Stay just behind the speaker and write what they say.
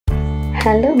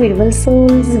Hello beautiful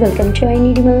souls, welcome to our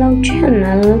new vlog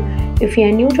channel. If you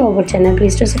are new to our channel,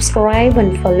 please do subscribe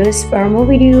and follow us for more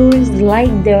videos like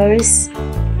this.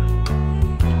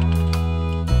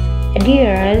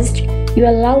 Dearest,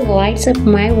 your love lights up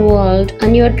my world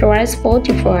and your trust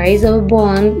fortifies our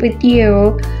bond with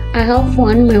you. I have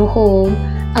found my home.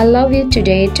 I love you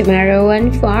today, tomorrow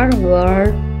and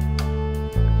forever.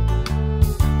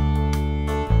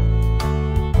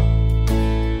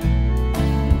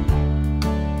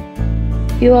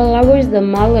 Your love is the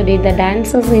melody that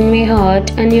dances in my heart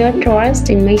and your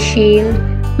trust in my shield.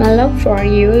 My love for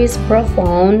you is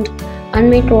profound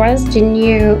and my trust in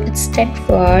you is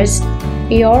steadfast.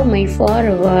 You're my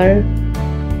forever.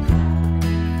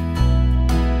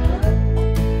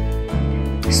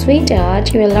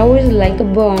 Sweetheart, your love is like a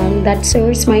bomb that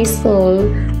soothes my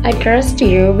soul. I trust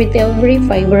you with every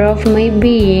fiber of my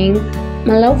being.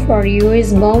 My love for you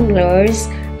is boundless.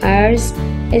 Ours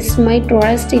is my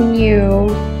trust in you.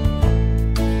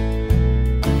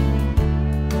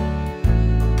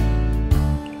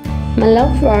 My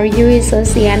love for you is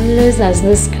as endless as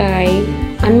the sky,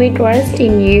 and my trust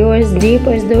in you is deep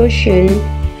as the ocean.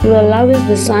 Your love is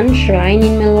the sunshine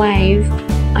in my life,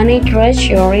 and I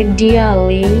treasure it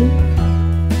dearly.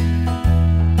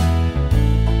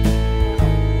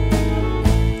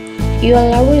 Your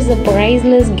love is a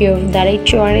priceless gift that I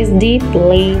cherish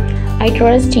deeply. I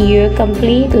trust you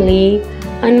completely,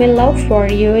 and my love for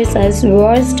you is as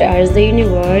vast as the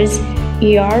universe.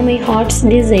 You are my heart's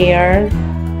desire.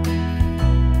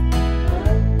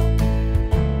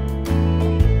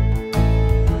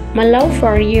 My love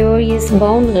for you is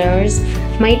boundless,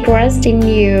 my trust in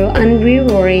you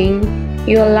unwavering.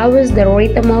 Your love is the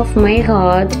rhythm of my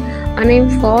heart, and I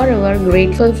am forever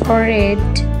grateful for it.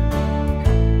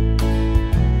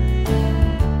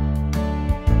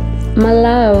 My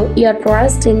love, your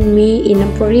trust in me is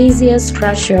a precious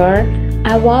treasure.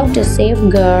 I vow to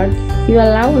safeguard. Your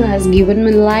love has given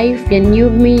my life a new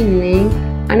meaning,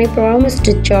 and I promise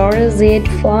to cherish it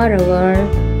forever.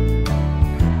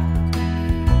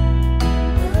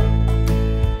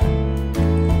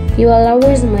 Your love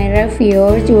is my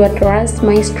refuge, your trust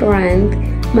my strength.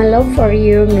 My love for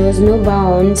you knows no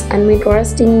bounds, and my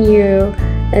trust in you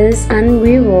is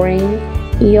unwavering.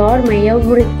 You're my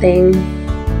everything.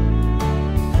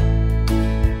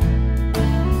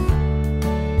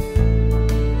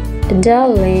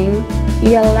 Darling,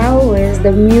 your love is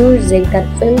the music that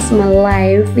fills my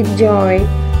life with joy.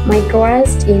 My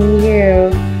trust in you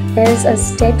is a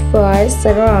steadfast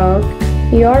rock.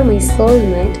 You're my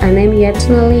soulmate and I'm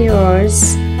eternally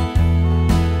yours.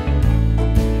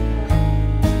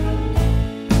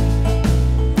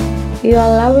 Your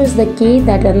love is the key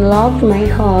that unlocked my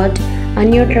heart,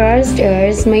 and your trust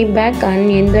is my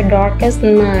beacon in the darkest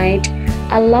night.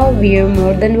 I love you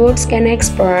more than words can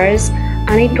express,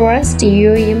 and I trust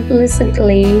you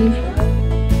implicitly.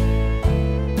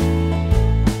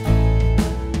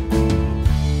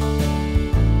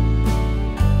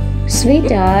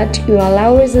 Sweetheart, your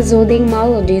love is a soothing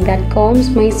melody that calms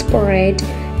my spirit.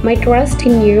 My trust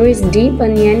in you is deep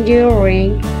and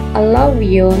enduring. I love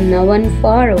you now and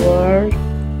forever.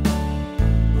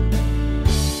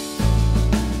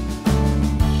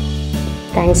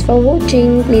 Thanks for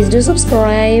watching. Please do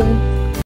subscribe.